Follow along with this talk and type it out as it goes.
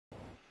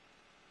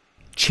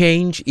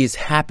Change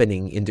is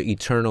happening in the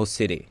Eternal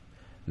City.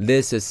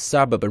 This is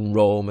suburban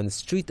Rome, and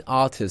street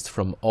artists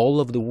from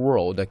all over the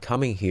world are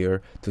coming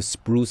here to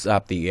spruce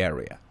up the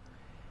area.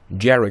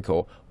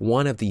 Jericho,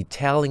 one of the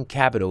Italian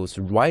capital's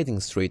rising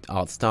street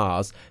art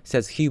stars,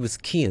 says he was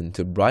keen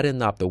to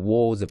brighten up the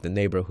walls of the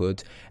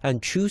neighborhood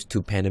and chose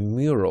to paint a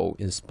mural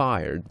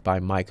inspired by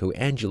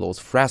Michelangelo's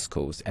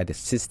frescoes at the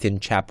Sistine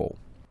Chapel.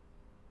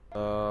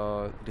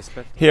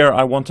 Here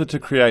I wanted to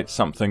create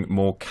something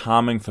more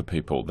calming for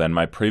people than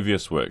my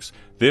previous works.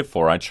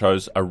 Therefore I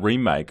chose a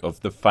remake of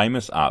the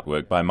famous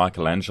artwork by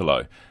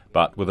Michelangelo,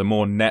 but with a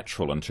more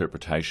natural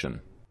interpretation.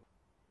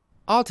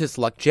 Artists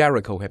like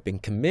Jericho have been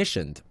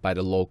commissioned by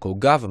the local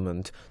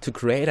government to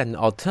create an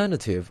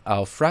alternative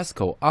al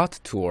fresco art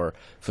tour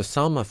for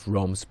some of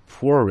Rome's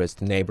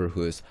poorest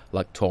neighborhoods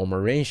like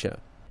Torre.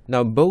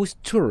 Now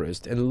both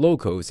tourists and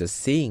locals are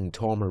seeing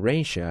Torre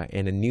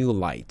in a new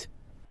light.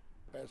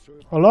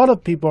 A lot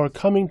of people are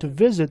coming to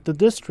visit the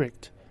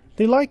district.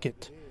 They like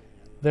it.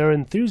 They're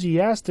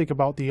enthusiastic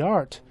about the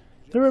art.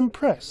 They're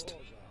impressed.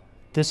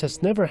 This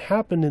has never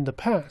happened in the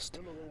past.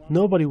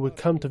 Nobody would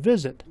come to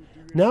visit.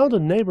 Now the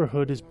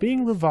neighborhood is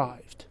being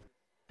revived.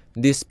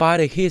 Despite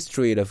a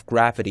history of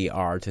graffiti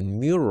art and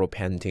mural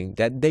painting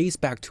that dates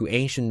back to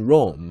ancient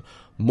Rome,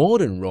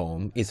 modern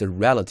Rome is a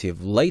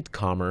relative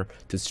latecomer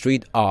to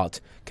street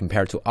art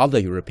compared to other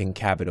European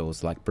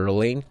capitals like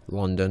Berlin,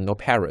 London, or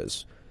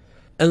Paris.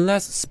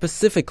 Unless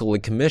specifically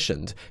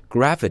commissioned,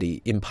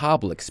 graffiti in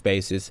public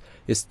spaces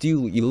is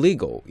still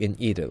illegal in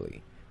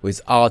Italy,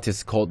 with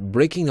artists caught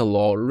breaking the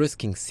law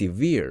risking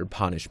severe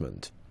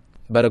punishment.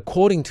 But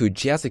according to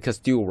Jessica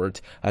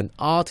Stewart, an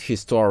art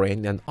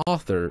historian and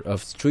author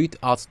of Street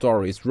Art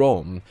Stories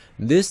Rome,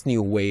 this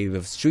new wave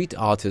of street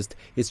artists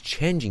is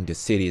changing the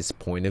city's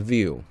point of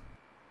view.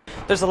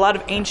 There's a lot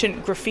of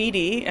ancient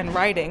graffiti and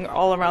writing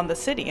all around the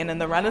city, and in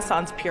the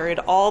Renaissance period,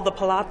 all the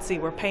palazzi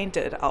were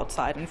painted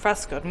outside and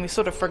frescoed, and we've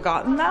sort of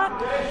forgotten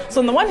that.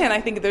 So on the one hand,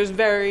 I think there's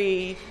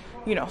very,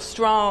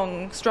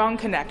 strong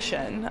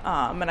connection,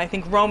 and I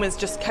think Rome is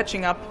just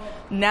catching up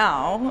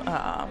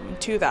now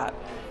to that.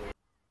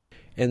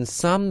 In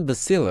San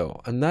Basilio,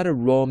 another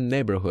Rome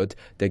neighborhood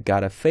that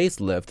got a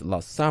facelift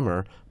last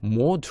summer,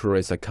 more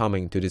tourists are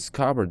coming to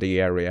discover the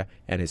area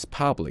and its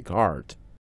public art.